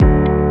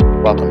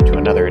Welcome to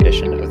another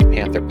edition of the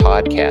Panther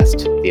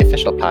Podcast, the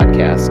official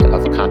podcast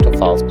of Oconto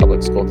Falls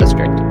Public School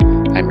District.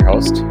 I'm your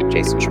host,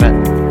 Jason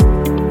Schmidt.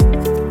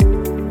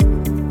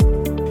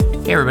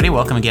 Hey everybody,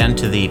 welcome again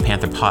to the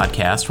Panther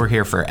Podcast. We're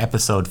here for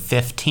episode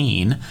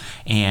 15,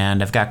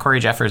 and I've got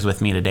Corey Jeffers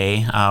with me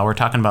today. We're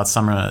talking about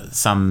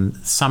some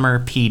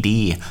summer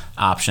PD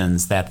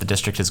options that the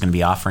district is going to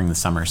be offering this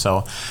summer.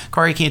 So,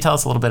 Corey, can you tell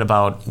us a little bit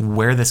about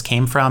where this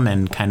came from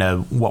and kind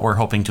of what we're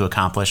hoping to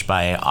accomplish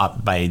by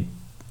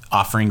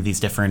offering these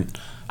different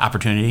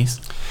opportunities?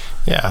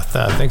 Yeah,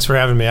 thanks for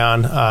having me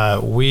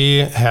on. We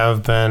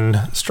have been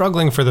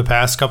struggling for the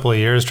past couple of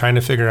years trying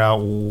to figure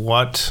out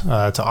what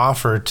to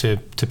offer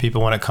to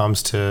people when it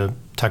comes to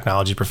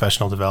technology,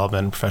 professional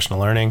development, and professional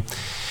learning.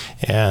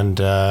 And,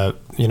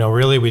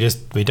 really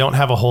we don't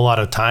have a whole lot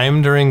of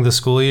time during the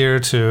school year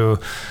to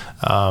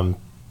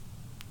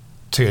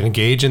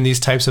engage in these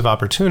types of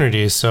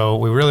opportunities. So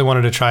we really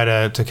wanted to try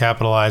to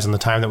capitalize on the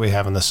time that we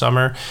have in the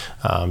summer,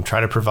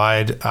 try to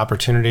provide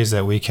opportunities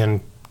that we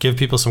can give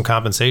people some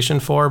compensation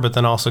for, but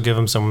then also give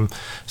them some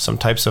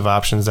types of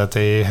options that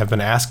they have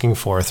been asking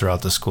for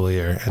throughout the school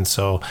year. And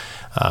so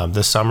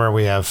this summer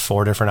we have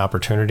 4 different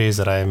opportunities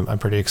that I'm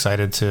pretty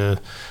excited to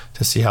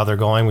see how they're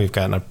going. We've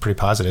gotten a pretty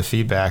positive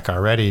feedback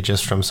already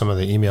just from some of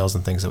the emails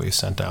and things that we've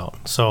sent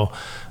out. So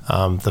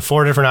the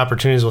 4 different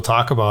opportunities we'll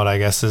talk about, I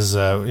guess, is,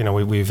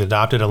 we've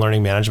adopted a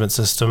learning management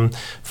system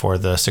for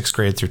the 6th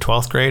grade through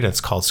 12th grade.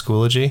 It's called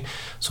Schoology.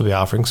 So we'll be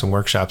offering some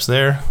workshops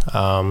there.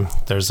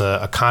 There's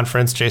a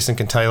conference. Jason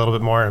can tell you a little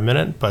bit more in a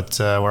minute, but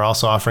we're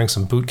also offering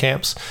some boot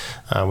camps,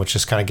 which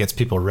just kind of gets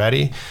people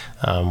ready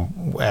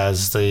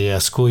as the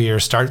school year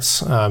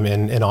starts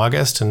in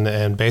August.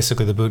 And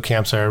basically the boot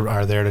camps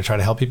are there to try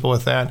to help people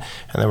with that.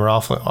 And then we're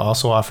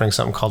also offering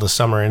something called a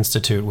Summer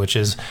Institute, which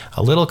is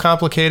a little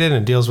complicated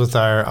and deals with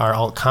our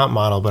alt comp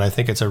model, but I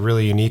think it's a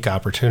really unique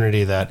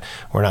opportunity that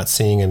we're not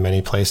seeing in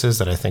many places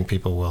that I think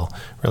people will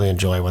really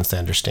enjoy once they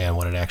understand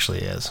what it actually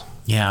is.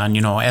 Yeah, and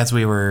as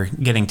we were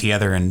getting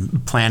together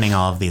and planning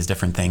all of these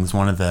different things,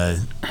 one of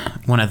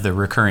the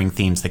recurring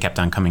themes that kept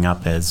on coming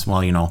up is,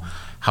 well,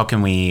 how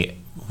can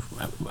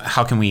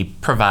we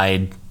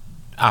provide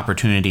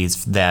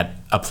opportunities that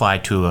apply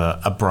to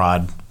a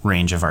broad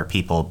range of our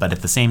people, but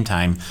at the same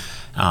time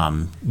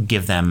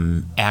give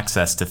them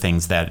access to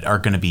things that are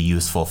going to be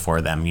useful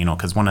for them,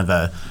 because one of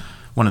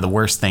the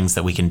worst things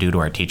that we can do to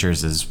our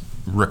teachers is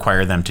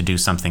require them to do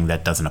something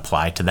that doesn't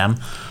apply to them,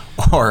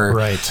 or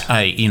right.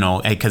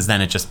 Because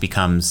then it just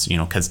becomes,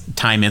 because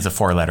time is a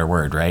 4-letter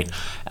word, right?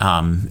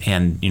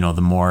 And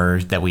the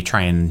more that we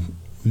try and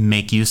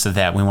make use of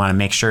that, we want to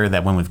make sure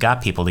that when we've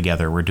got people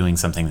together, we're doing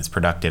something that's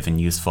productive and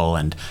useful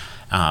and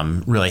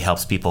really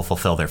helps people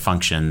fulfill their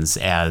functions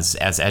as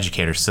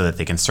educators so that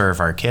they can serve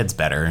our kids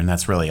better. And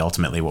that's really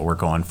ultimately what we're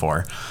going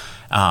for.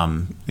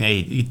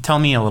 Hey, tell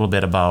me a little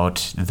bit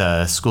about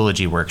the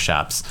Schoology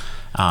workshops,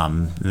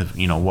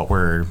 what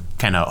we're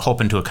kind of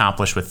hoping to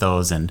accomplish with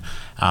those and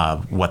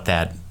what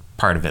that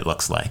part of it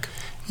looks like.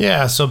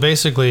 Yeah, so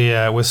basically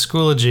with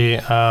Schoology,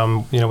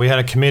 we had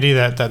a committee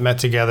that met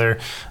together,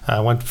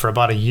 went for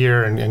about a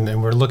year,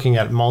 and we're looking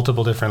at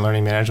multiple different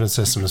learning management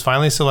systems.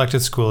 Finally selected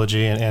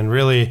Schoology, and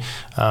really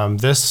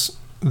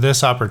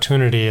this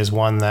opportunity is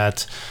one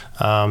that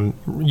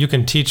you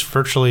can teach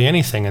virtually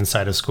anything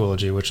inside of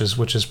Schoology, which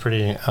is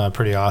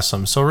pretty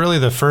awesome. So really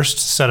the first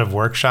set of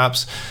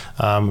workshops,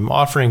 I'm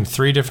offering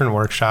 3 different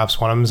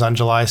workshops. One of them is on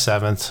July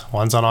 7th,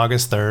 one's on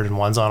August 3rd, and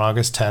one's on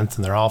August 10th,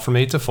 and they're all from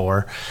 8 to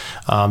 4.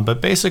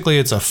 But basically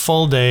it's a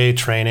full day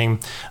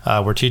training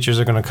where teachers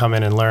are going to come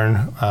in and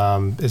learn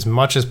as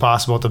much as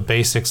possible the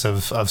basics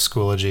of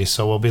Schoology.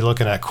 So we'll be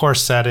looking at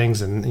course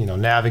settings and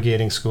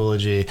navigating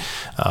Schoology.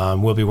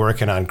 We'll be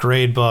working on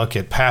Gradebook.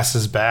 It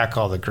passes back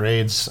all the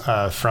grades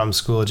from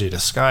Schoology to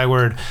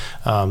Skyward,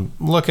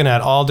 looking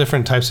at all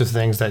different types of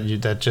things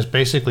that just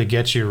basically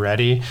get you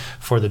ready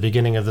for the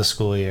beginning of the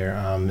school year.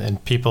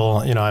 And people,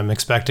 I'm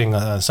expecting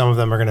some of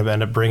them are going to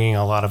end up bringing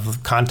a lot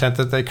of content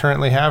that they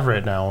currently have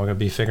right now. We're going to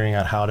be figuring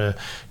out how to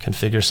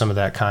configure some of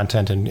that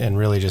content and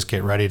really just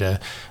get ready to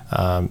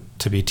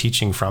be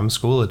teaching from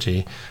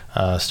Schoology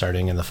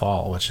starting in the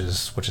fall, which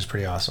is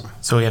pretty awesome.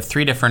 So we have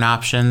 3 different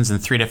options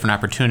and 3 different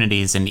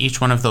opportunities, and each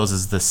one of those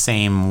is the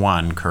same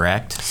one,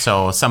 correct?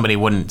 So somebody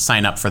wouldn't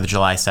sign up for the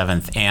July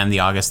 7th and the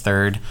August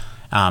 3rd.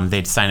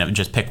 They'd sign up and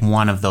just pick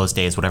one of those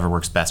days, whatever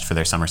works best for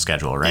their summer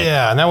schedule, right?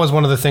 Yeah, and that was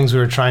one of the things we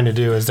were trying to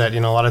do is that, a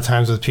lot of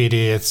times with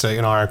PD, it's,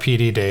 our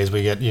PD days,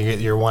 you get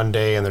your one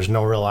day and there's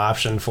no real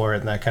option for it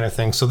and that kind of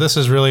thing. So this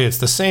is really, it's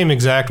the same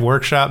exact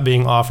workshop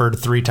being offered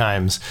 3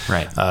 times.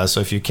 Right.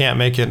 So if you can't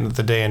make it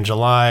the day in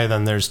July,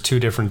 then there's 2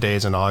 different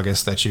days in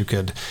August that you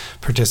could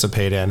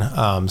participate in.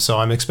 So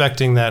I'm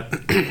expecting that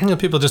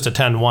people just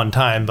attend one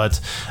time, but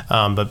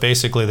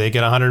basically they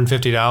get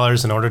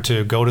 $150 in order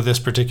to go to this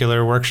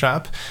particular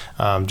workshop.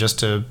 Just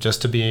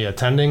to be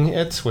attending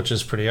it, which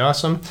is pretty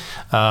awesome.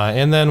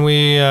 And then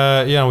we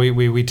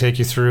take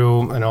you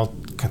through,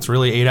 it's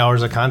really 8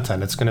 hours of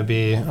content. It's going to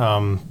be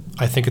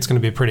I think it's going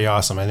to be pretty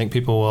awesome. I think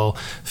people will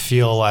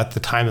feel at the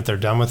time that they're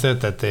done with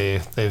it that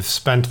they've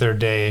spent their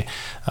day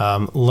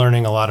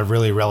learning a lot of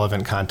really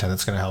relevant content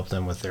that's going to help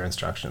them with their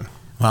instruction.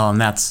 Well,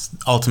 and that's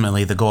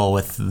ultimately the goal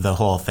with the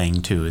whole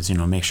thing too, is,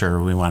 make sure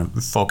we want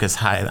to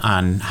focus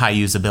on high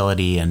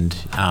usability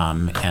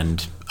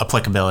and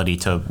applicability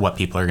to what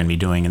people are going to be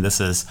doing. And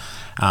this is,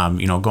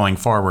 going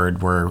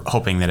forward, we're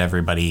hoping that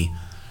everybody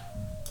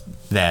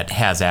that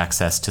has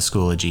access to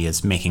Schoology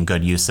is making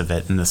good use of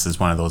it, and this is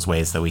one of those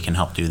ways that we can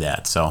help do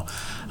that. So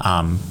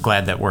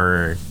glad that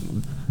we're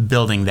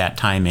building that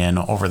time in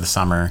over the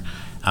summer,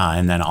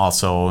 and then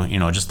also,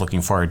 just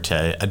looking forward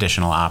to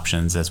additional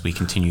options as we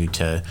continue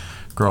to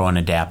grow and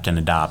adapt and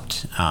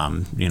adopt.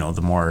 The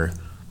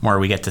more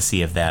we get to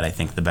see of that, I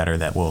think the better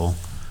that we'll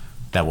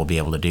be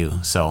able to do.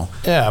 So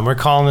yeah, and we're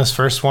calling this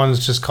first one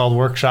just called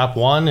Workshop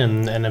 1,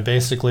 and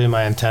basically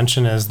my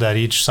intention is that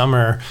each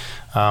summer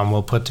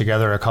we'll put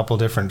together a couple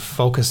different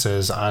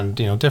focuses on,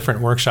 different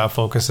workshop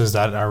focuses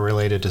that are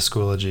related to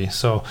Schoology.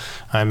 So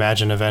I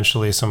imagine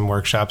eventually some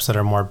workshops that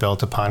are more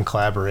built upon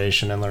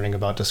collaboration and learning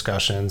about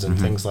discussions and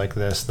things like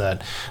this,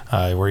 that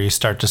where you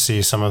start to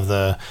see some of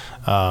the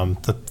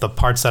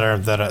parts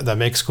that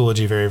make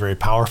Schoology very, very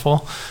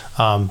powerful.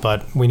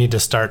 But we need to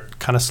start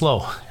kind of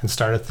slow and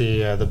start at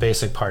the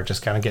basic part,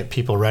 just kind of get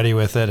people ready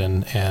with it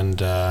and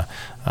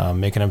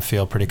making them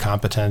feel pretty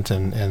competent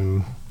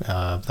and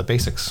the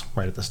basics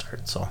right at the start.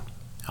 So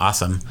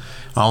awesome.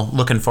 Well,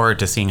 looking forward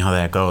to seeing how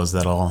that goes.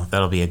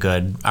 That'll be a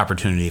good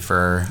opportunity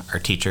for our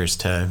teachers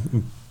to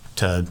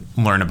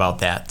learn about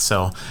that.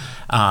 So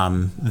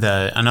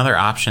another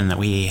option that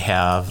we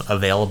have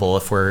available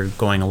if we're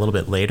going a little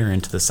bit later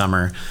into the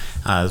summer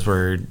is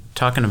we're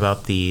talking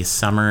about the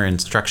Summer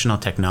Instructional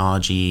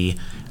Technology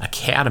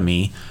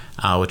Academy,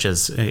 which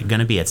is going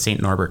to be at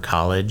St. Norbert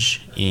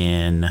College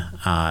in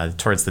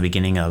towards the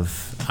beginning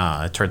of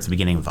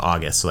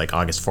August, so like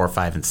August 4,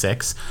 5, and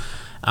 6.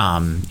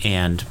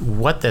 And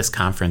what this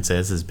conference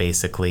is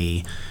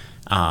basically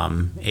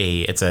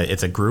it's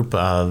a group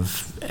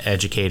of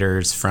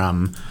educators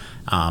from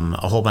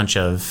a whole bunch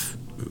of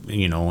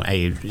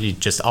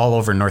just all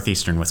over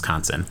northeastern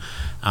Wisconsin.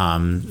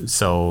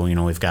 So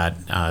we've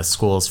got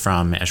schools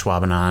from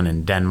Ashwaubenon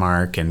and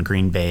Denmark and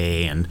Green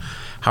Bay and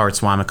Howard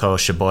Suamico,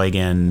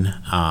 Sheboygan,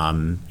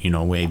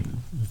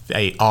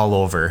 all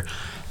over,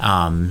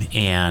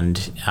 and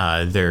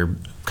they're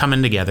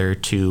coming together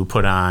to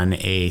put on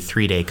a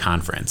 3-day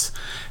conference.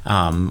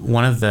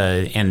 One of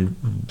the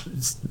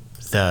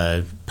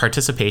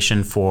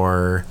participation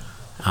for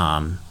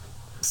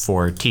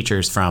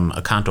teachers from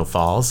Oconto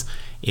Falls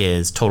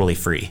is totally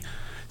free.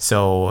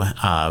 So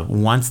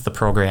once the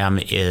program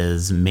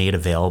is made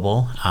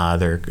available,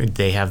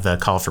 they have the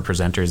call for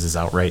presenters is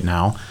out right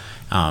now.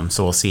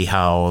 So we'll see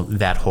how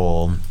that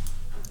whole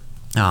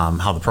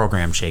how the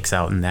program shakes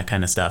out and that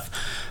kind of stuff.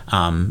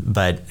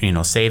 But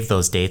save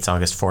those dates,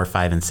 August 4,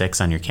 5, and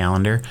 6 on your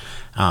calendar.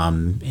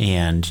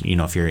 And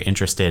if you're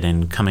interested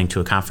in coming to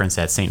a conference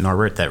at St.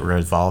 Norbert that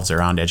revolves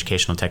around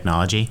educational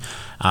technology,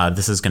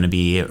 this is going to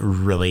be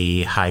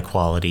really high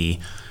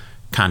quality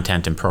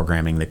content and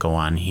programming that go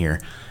on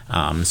here.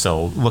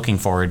 So looking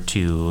forward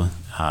to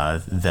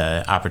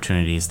the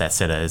opportunities that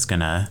CITA is going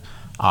to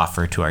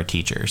offer to our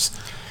teachers.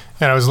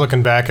 And I was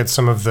looking back at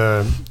some of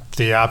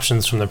the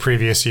options from the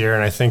previous year,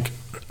 and I think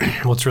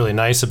what's really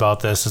nice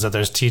about this is that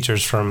there's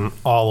teachers from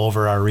all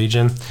over our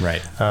region.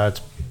 Right.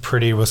 It's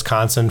pretty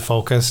Wisconsin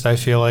focused, I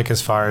feel like,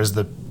 as far as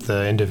the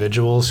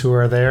individuals who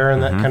are there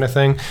and that kind of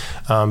thing,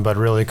 but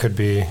really could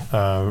be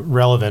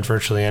relevant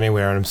virtually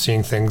anywhere. And I'm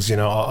seeing things,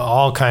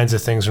 all kinds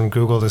of things, from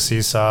Google to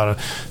Seesaw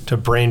to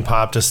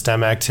BrainPop to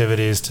STEM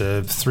activities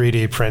to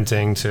 3D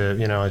printing to,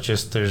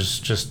 there's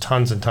just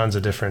tons and tons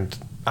of different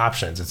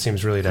options. It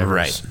seems really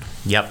diverse. Right.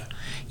 Yep.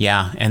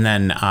 Yeah. And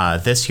then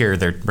this year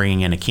they're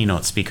bringing in a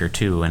keynote speaker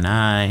too, and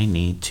I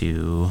need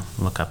to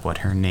look up what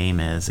her name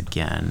is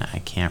again. I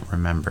can't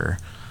remember.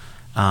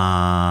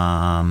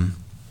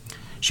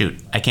 Shoot,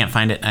 I can't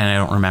find it and I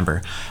don't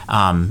remember.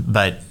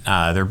 But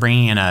they're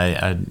bringing in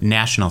a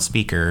national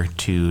speaker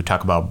to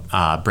talk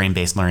about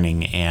brain-based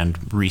learning and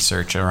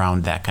research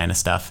around that kind of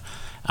stuff.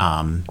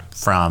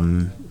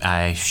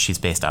 She's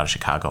based out of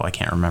Chicago. I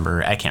can't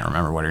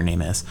remember what her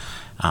name is.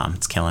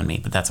 It's killing me,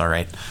 but that's all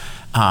right.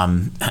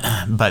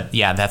 But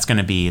yeah,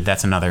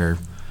 that's another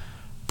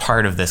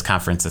part of this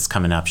conference that's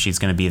coming up. She's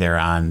going to be there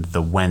on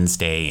the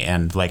Wednesday.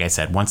 And like I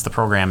said, once the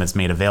program is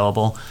made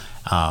available,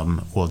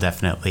 we'll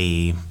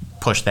definitely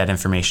push that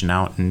information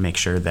out and make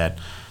sure that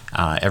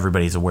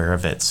everybody's aware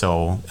of it.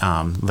 So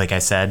like I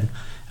said,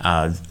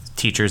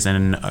 teachers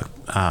in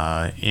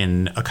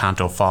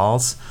Oconto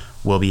Falls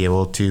will be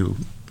able to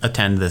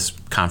attend this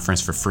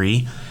conference for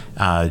free.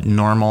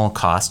 Normal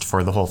cost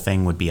for the whole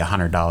thing would be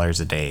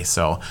 $100 a day.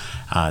 So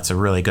it's a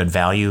really good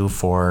value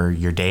for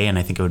your day, and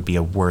I think it would be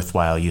a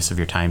worthwhile use of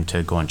your time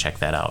to go and check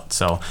that out.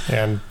 So,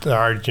 and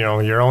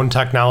your own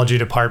technology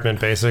department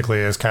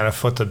basically has kind of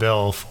foot the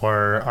bill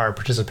for our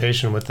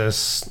participation with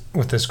this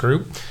with this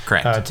group.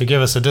 Correct. To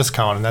give us a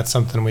discount, and that's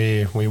something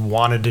we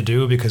wanted to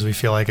do because we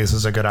feel like this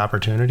is a good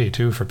opportunity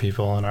too for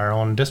people in our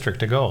own district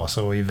to go.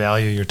 So we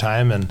value your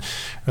time and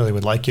really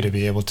would like you to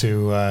be able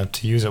to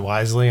use it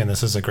wisely, and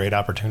this is a great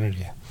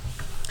opportunity.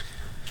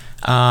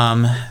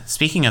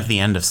 Speaking of the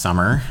end of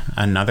summer,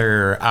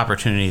 another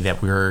opportunity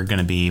that we're going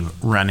to be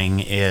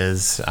running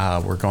is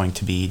we're going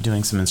to be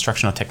doing some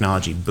instructional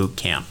technology boot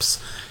camps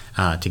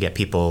to get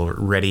people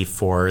ready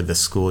for the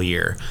school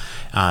year.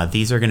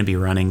 These are going to be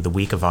running the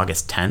week of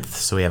August 10th.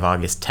 So we have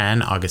August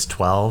 10, August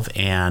 12,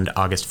 and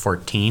August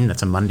 14.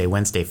 That's a Monday,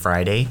 Wednesday,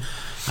 Friday.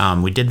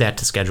 We did that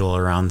to schedule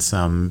around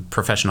some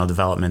professional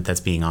development that's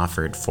being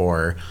offered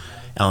for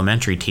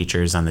elementary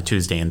teachers on the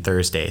Tuesday and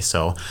Thursday.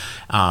 So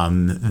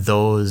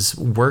those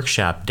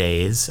workshop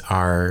days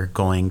are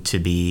going to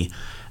be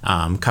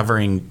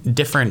covering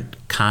different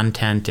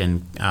content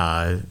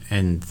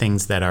and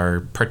things that are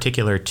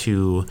particular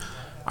to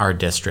our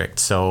district.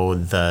 So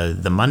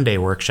the Monday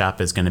workshop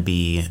is going to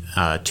be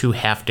 2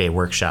 half-day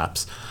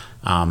workshops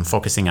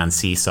focusing on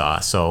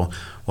Seesaw. So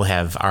we'll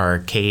have our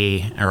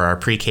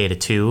pre-K to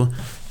 2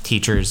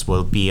 teachers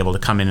will be able to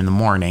come in the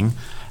morning.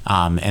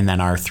 And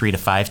then our 3 to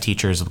 5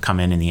 teachers will come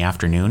in the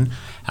afternoon.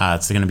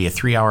 It's going to be a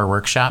 3-hour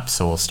workshop,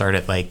 so we'll start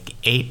at like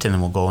 8 and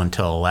then we'll go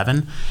until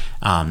 11.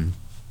 And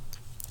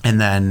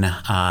then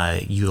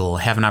you'll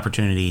have an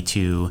opportunity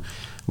to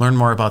learn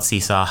more about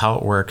Seesaw, how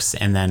it works,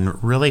 and then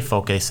really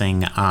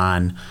focusing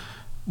on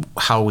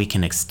how we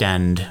can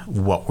extend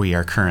what we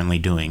are currently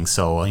doing.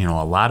 So,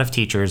 a lot of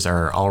teachers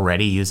are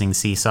already using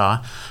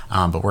Seesaw,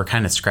 but we're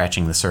kind of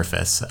scratching the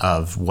surface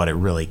of what it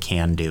really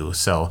can do.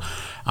 So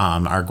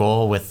our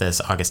goal with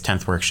this August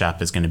 10th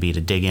workshop is going to be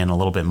to dig in a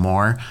little bit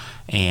more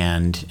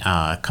and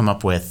come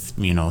up with,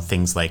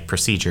 things like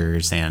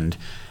procedures and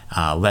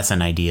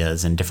lesson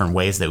ideas and different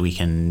ways that we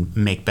can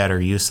make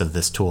better use of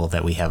this tool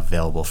that we have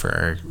available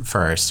for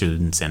our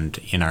students and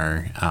in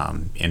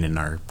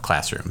our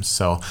classrooms.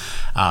 So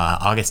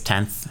August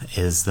 10th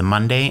is the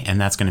Monday, and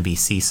that's going to be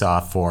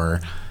Seesaw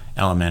for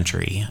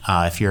elementary.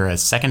 If you're a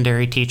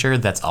secondary teacher,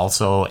 that's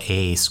also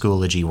a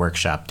Schoology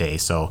workshop day.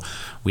 So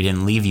we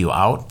didn't leave you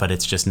out, but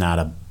it's just not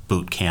a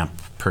boot camp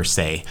per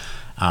se.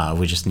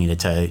 We just needed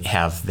to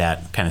have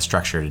that kind of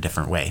structured a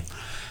different way.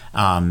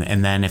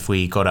 And then if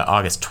we go to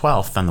August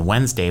 12th on the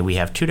Wednesday, we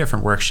have 2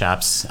 different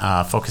workshops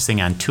focusing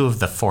on 2 of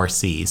the 4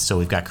 C's. So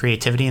we've got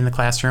creativity in the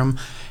classroom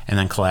and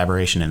then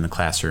collaboration in the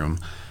classroom.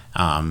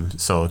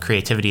 So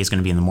creativity is going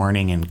to be in the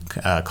morning and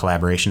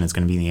collaboration is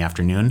going to be in the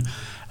afternoon.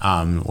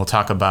 We'll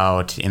talk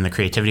about, in the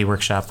creativity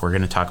workshop, we're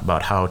going to talk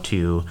about how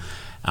to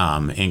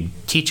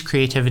teach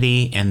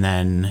creativity and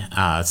then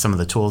some of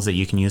the tools that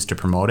you can use to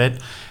promote it.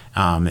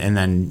 And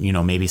then,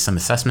 maybe some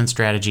assessment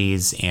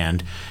strategies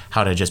and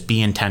how to just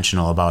be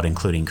intentional about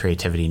including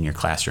creativity in your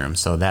classroom.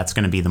 So that's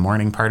going to be the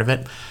morning part of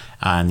it.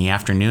 In the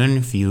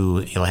afternoon,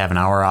 you'll have an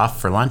hour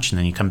off for lunch, and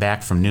then you come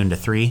back from noon to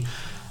 3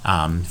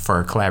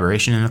 for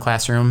collaboration in the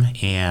classroom.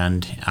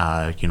 And,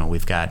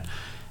 we've got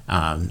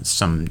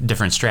some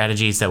different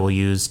strategies that we'll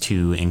use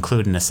to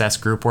include and assess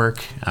group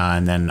work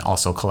and then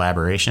also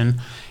collaboration.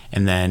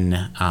 And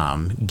then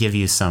give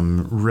you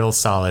some real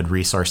solid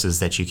resources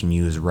that you can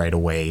use right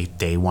away,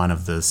 day 1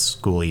 of the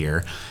school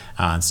year,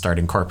 and start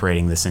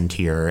incorporating this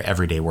into your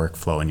everyday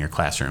workflow in your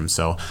classroom.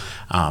 So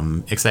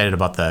excited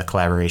about the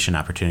collaboration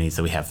opportunities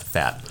that we have with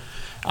that.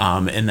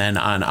 And then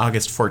on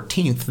August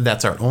 14th,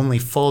 that's our only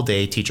full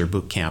day teacher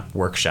boot camp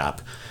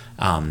workshop.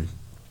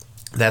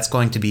 That's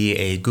going to be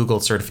a Google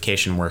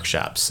certification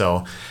workshop.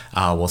 So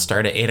we'll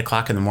start at 8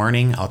 o'clock in the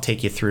morning. I'll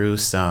take you through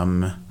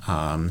some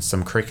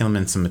curriculum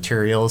and some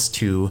materials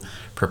to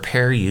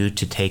prepare you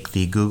to take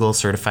the Google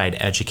Certified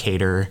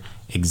Educator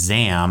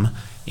exam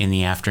in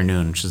the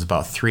afternoon, which is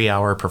about a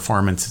 3-hour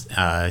performance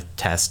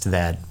test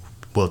that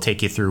will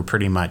take you through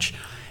pretty much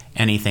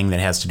anything that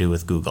has to do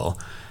with Google.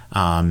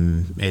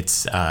 And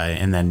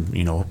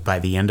then, by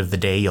the end of the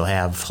day, you'll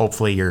have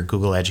hopefully your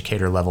Google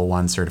Educator Level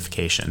 1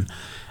 certification.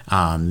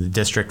 The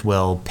district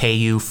will pay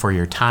you for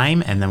your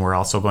time, and then we're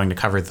also going to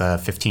cover the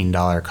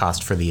 $15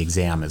 cost for the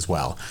exam as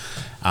well.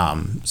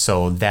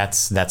 So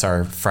that's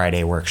our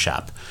Friday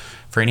workshop.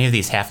 For any of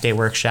these half-day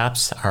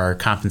workshops, our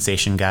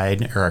compensation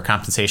guide or our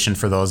compensation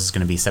for those is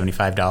going to be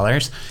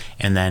 $75.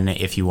 And then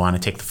if you want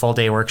to take the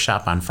full-day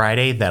workshop on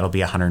Friday, that'll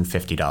be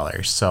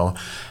 $150. So,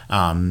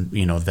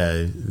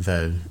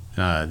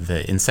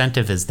 the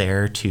incentive is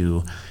there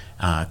to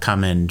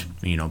come and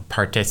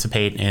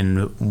participate in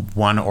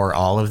one or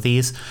all of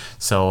these.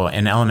 So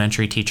an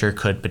elementary teacher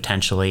could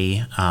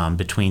potentially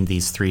between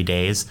these 3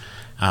 days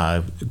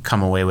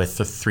come away with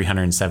the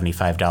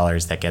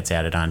 $375 that gets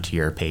added onto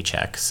your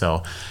paycheck.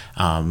 So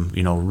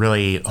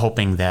really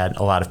hoping that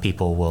a lot of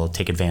people will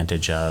take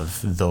advantage of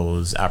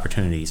those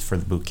opportunities for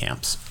the boot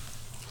camps.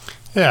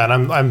 Yeah,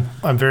 and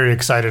I'm very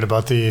excited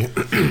about the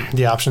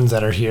the options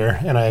that are here,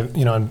 and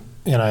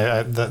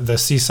the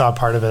seesaw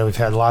part of it, we've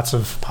had lots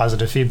of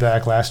positive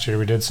feedback. Last year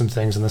we did some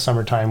things in the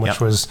summertime, which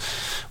was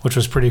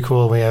pretty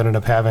cool. We ended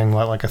up having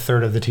like a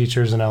third of the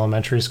teachers in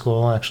elementary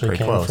school actually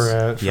came for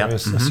a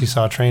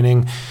seesaw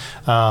training.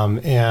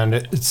 And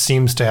it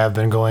seems to have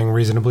been going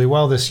reasonably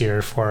well this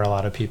year for a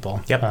lot of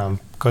people.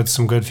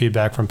 Some good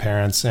feedback from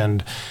parents.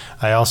 And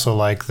I also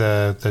like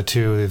the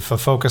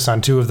focus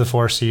on 2 of the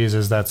 4 C's.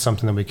 Is that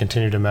something that we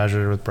continue to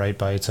measure with Bright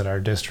Bites at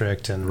our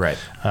district, and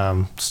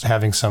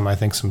having some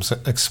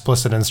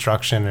explicit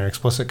instruction or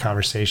explicit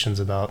conversations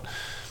about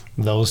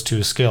those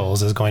 2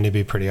 skills is going to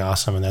be pretty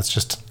awesome. And that's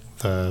just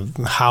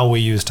how we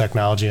use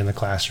technology in the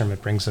classroom.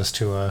 It brings us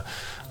to a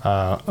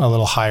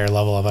little higher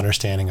level of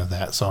understanding of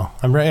that. So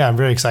I'm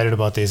very excited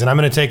about these, and I'm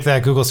going to take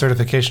that Google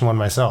certification one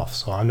myself.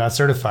 So I'm not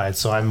certified,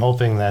 so I'm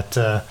hoping that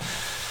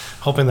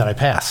I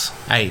pass.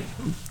 I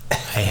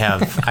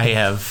have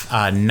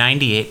a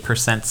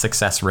 98%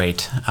 success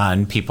rate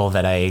on people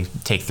that I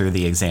take through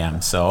the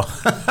exam. So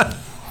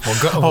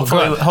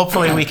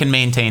hopefully we can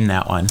maintain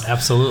that one.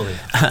 Absolutely.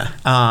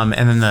 And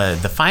then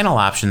the final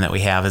option that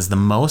we have is the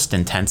most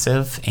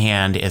intensive,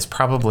 and is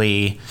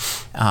probably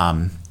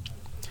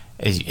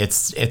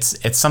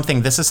it's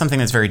something. This is something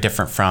that's very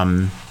different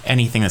from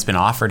anything that's been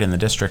offered in the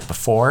district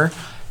before,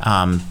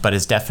 but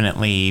is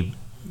definitely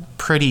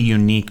pretty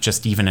unique,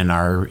 just even in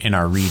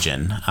our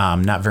region.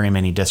 Not very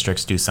many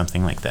districts do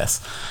something like this.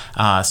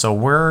 So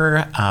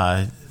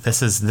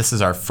this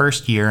is our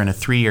first year in a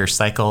 3-year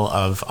cycle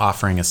of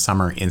offering a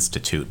summer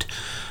institute.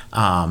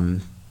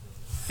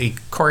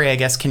 Corey, I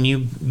guess, can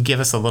you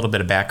give us a little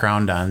bit of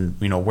background on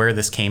where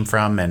this came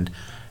from and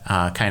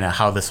kind of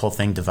how this whole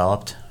thing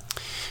developed?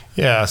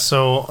 Yeah,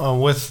 so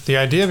with the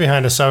idea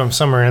behind a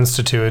summer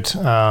institute,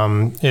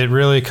 it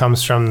really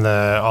comes from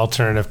the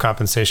alternative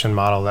compensation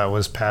model that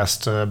was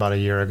passed about a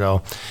year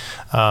ago.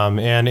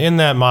 And in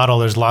that model,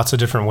 there's lots of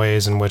different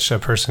ways in which a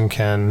person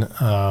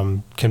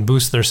can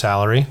boost their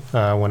salary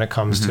when it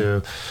comes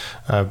to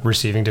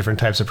receiving different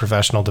types of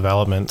professional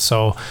development.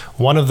 So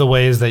one of the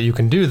ways that you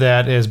can do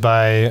that is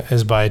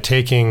by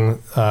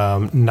taking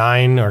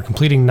 9 or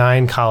completing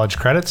 9 college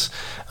credits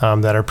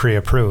that are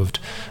pre-approved.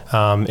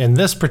 In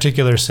this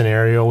particular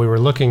scenario, we were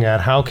looking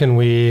at how can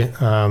we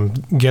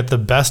get the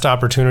best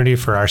opportunity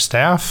for our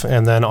staff,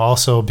 and then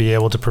also be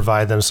able to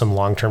provide them some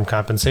long-term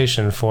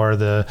compensation for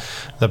the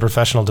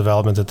professional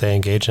development that they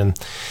engage in.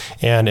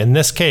 And in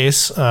this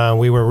case,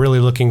 we were really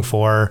looking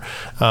for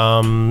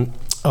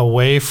a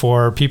way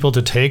for people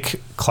to take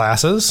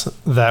classes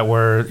that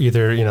were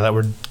either, that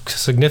were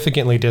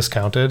significantly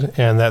discounted,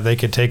 and that they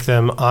could take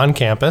them on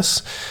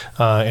campus,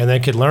 and they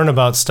could learn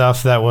about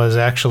stuff that was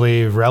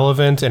actually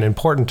relevant and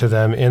important to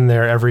them in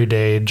their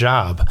everyday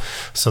job,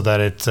 so that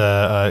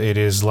it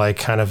is like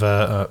kind of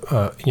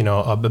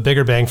a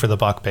bigger bang for the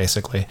buck,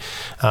 basically.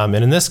 And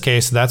in this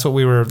case, that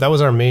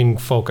was our main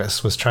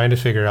focus, was trying to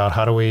figure out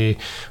how do we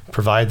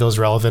provide those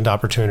relevant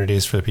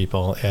opportunities for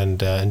people and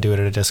do it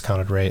at a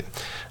discounted rate.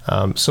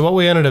 So what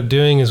we ended up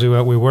doing is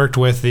we worked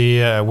with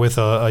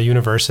a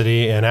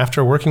university, and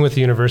after working with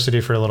the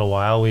university for a little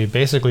while, we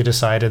basically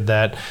decided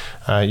that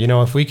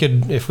if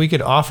we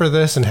could offer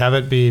this and have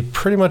it be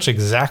pretty much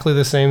exactly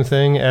the same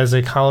thing as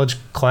a college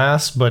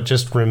class, but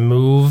just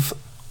remove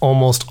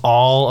almost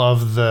all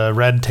of the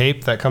red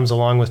tape that comes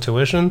along with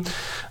tuition,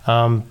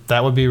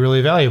 that would be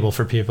really valuable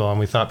for people, and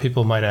we thought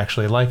people might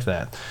actually like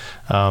that.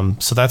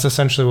 So that's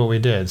essentially what we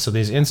did. So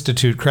these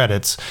institute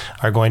credits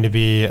are going to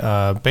be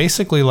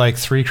basically like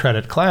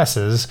 3-credit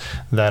classes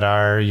that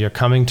you're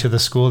coming to the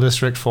school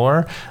district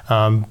for,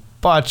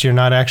 but you're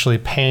not actually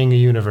paying a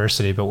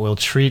university, but we'll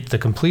treat the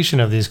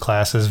completion of these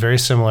classes very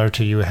similar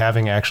to you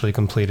having actually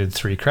completed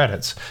 3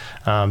 credits.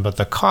 But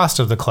the cost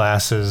of the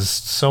class is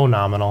so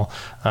nominal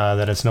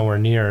that it's nowhere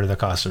near the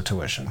cost of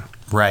tuition.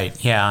 Right,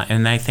 yeah,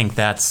 and I think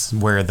that's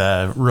where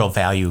the real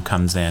value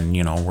comes in.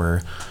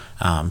 We're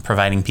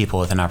providing people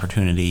with an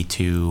opportunity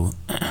to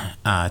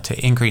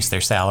increase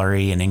their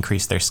salary and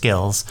increase their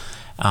skills,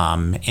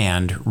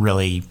 and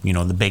really,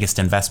 the biggest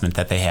investment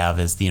that they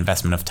have is the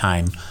investment of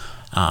time.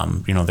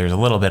 There's a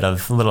little bit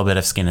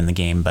of skin in the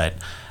game, but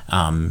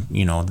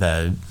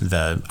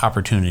the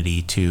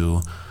opportunity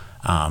to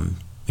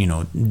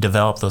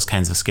develop those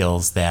kinds of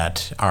skills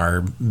that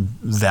are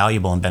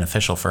valuable and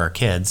beneficial for our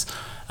kids,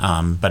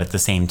 but at the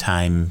same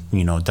time,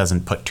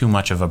 doesn't put too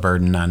much of a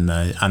burden on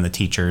the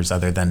teachers,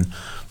 other than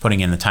putting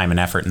in the time and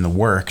effort and the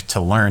work to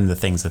learn the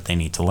things that they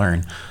need to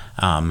learn.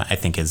 I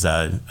think is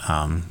a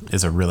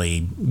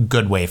really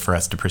good way for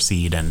us to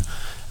proceed and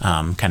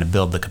kind of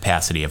build the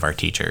capacity of our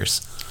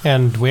teachers.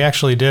 And we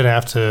actually did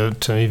have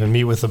to even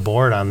meet with the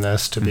board on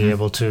this to be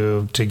able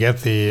to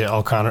get the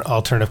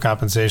alternative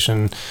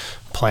compensation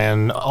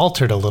plan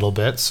altered a little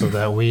bit so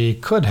that we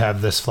could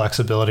have this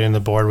flexibility, and the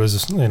board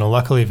was,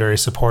 luckily very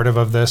supportive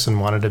of this and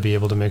wanted to be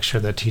able to make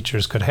sure that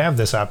teachers could have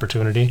this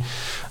opportunity,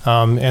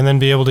 and then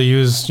be able to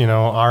use,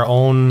 our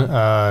own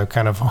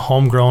kind of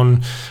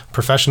homegrown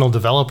professional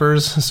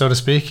developers, so to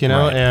speak,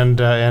 Right.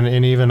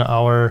 and even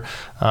our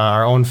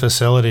own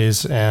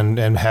facilities,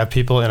 and have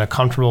people in a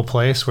comfortable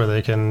place where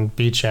they can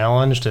be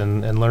challenged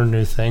and learn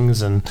new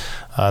things, and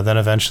then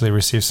eventually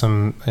receive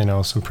some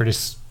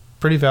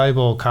pretty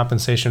valuable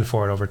compensation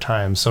for it over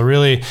time. So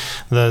really,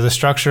 the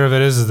structure of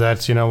it is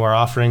that, we're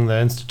offering the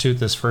Institute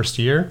this first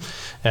year,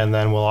 and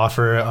then we'll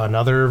offer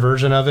another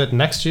version of it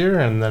next year,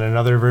 and then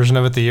another version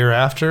of it the year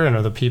after.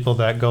 And the people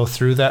that go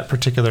through that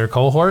particular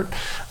cohort,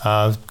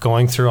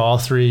 going through all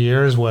 3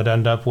 years, would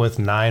end up with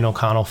 9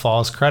 O'Connell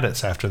Falls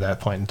credits after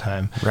that point in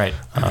time. Right.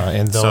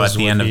 And those So at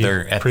the would end of be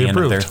their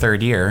pre-approved.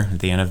 third year,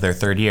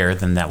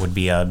 then that would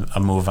be a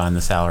move on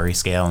the salary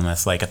scale, and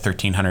that's like a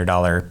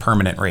 $1,300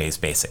 permanent raise,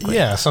 basically.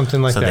 Yeah, something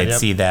like so that. they'd Yep.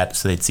 see that.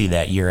 So they'd see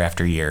that year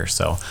after year.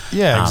 So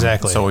Yeah,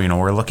 exactly. So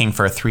we're looking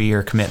for a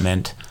 3-year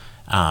commitment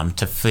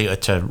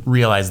to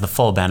realize the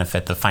full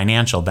benefit, the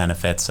financial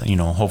benefits.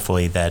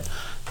 Hopefully that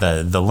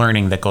the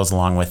learning that goes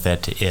along with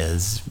it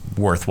is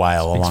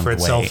worthwhile Speaks along for the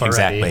way. itself already.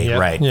 Exactly. Yep.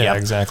 Right. Yeah, Yep.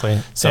 exactly.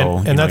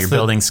 So and that's you're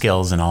building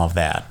skills and all of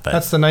that. But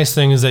that's the nice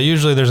thing, is that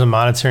usually there's a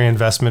monetary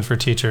investment for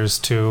teachers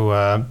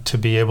to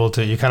be able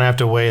to. You kind of have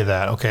to weigh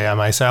that. Okay,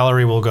 my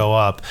salary will go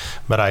up,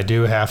 but I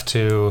do have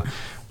to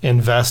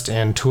invest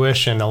in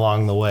tuition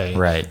along the way.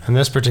 Right. In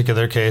this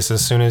particular case,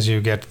 as soon as you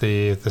get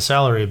the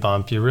salary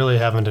bump, you really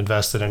haven't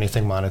invested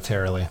anything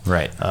monetarily.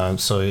 Right.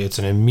 So it's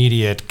an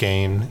immediate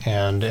gain,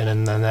 and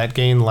then that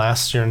gain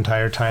lasts your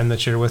entire time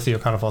that you're with the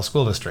O'Connell Falls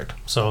School District.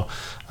 So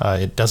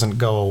it doesn't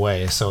go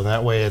away. So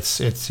that way, it's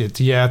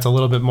a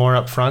little bit more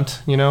upfront,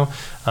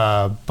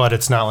 but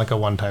it's not like a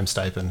one-time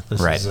stipend.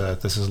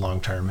 This is long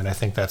term, and I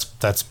think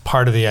that's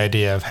part of the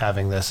idea of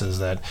having this, is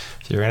that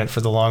if you're in it for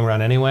the long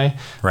run anyway,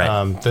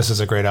 Right. This is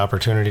a great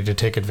opportunity to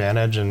take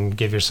advantage and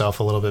give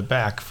yourself a little bit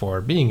back for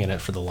being in it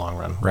for the long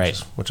run.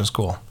 Which is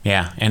cool.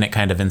 Yeah, and it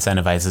kind of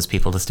incentivizes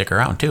people to stick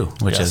around too,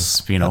 which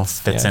Yes, is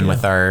fits in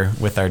with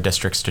our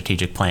district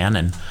strategic plan,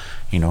 and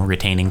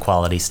retaining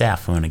quality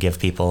staff. We want to give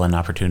people an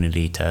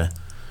opportunity to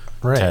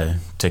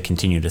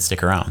continue to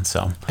stick around.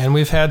 So, and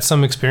we've had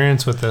some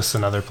experience with this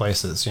in other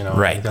places. Right.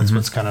 I think that's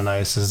what's kind of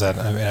nice, is that,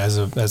 I mean,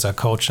 as a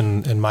coach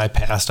in my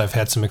past, I've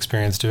had some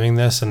experience doing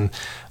this, and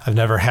I've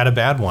never had a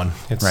bad one.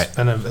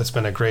 It's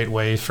been a great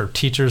way for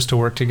teachers to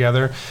work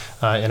together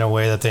in a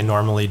way that they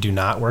normally do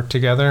not work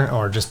together,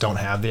 or just don't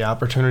have the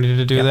opportunity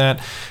to do that.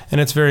 And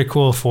it's very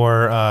cool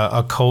for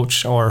a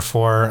coach, or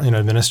for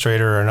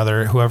administrator, or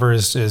another, whoever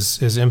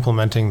is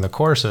implementing the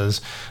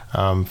courses.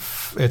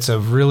 It's a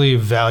really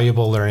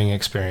valuable learning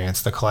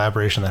experience. The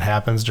collaboration that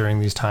happens during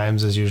these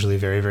times is usually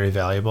very, very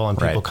valuable, and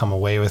people come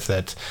away with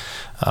it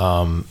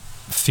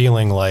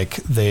feeling like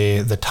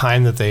the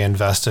time that they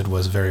invested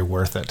was very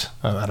worth it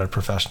at a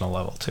professional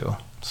level too.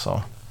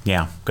 So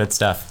yeah, good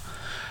stuff.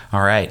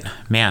 All right,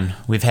 man,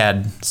 we've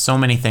had so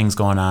many things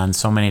going on,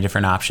 so many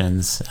different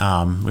options.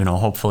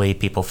 Hopefully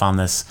people found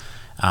this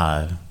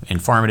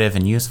informative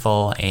and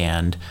useful,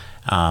 and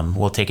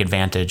we'll take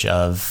advantage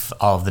of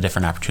all of the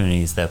different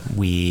opportunities that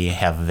we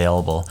have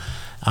available.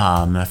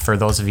 For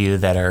those of you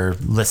that are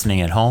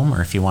listening at home,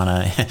 or if you want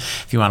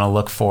to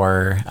look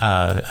for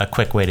a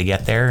quick way to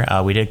get there,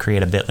 we did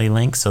create a bit.ly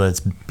link. So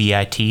it's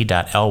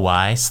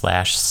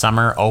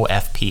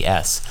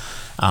bit.ly/summerofps.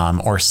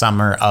 Or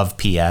summer of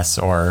PS,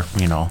 or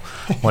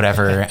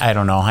whatever. I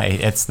don't know.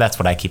 That's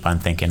what I keep on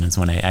thinking, is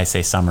when I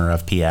say summer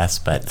of PS,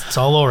 but it's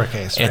all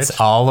lowercase, right?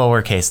 It's all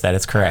lowercase. That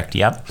is correct.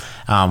 Yep.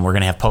 We're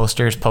gonna have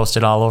posters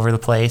posted all over the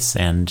place,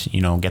 and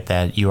get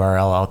that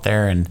URL out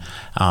there, and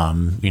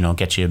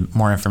get you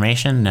more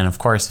information. And of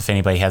course, if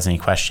anybody has any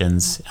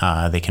questions,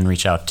 they can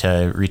reach out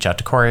to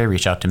Corey,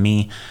 reach out to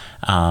me.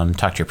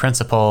 Talk to your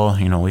principal.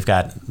 We've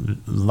got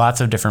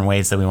lots of different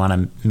ways that we want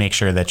to make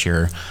sure that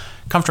you're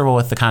comfortable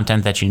with the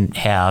content that you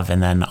have,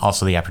 and then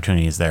also the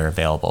opportunities that are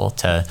available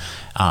to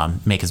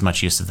make as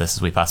much use of this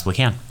as we possibly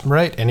can.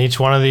 Right. And each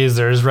one of these,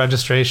 there's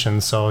registration.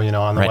 So,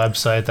 on the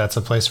website, that's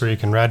a place where you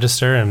can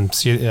register, and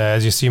see,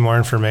 as you see more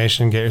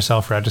information, get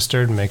yourself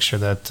registered, and make sure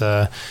that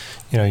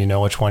you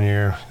know which one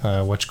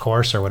which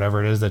course or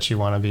whatever it is that you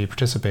want to be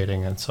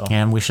participating in. So,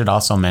 and we should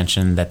also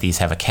mention that these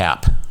have a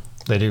cap.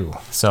 They do.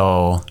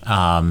 So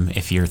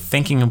if you're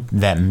thinking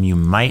that you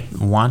might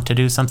want to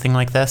do something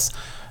like this,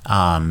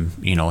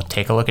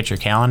 take a look at your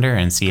calendar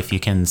and see if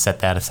you can set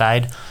that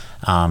aside.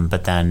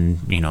 But then,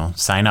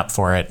 sign up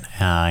for it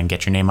and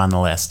get your name on the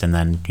list. And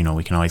then,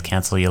 we can always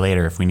cancel you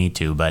later if we need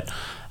to. But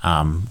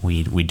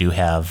we do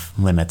have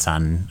limits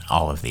on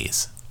all of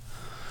these.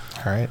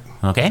 All right.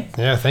 Okay.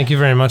 Yeah. Thank you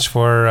very much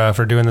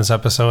for doing this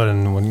episode,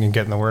 and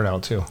getting the word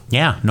out too.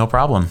 Yeah, no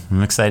problem.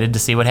 I'm excited to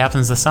see what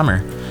happens this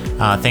summer.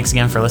 Thanks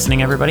again for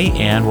listening, everybody,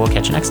 and we'll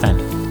catch you next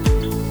time.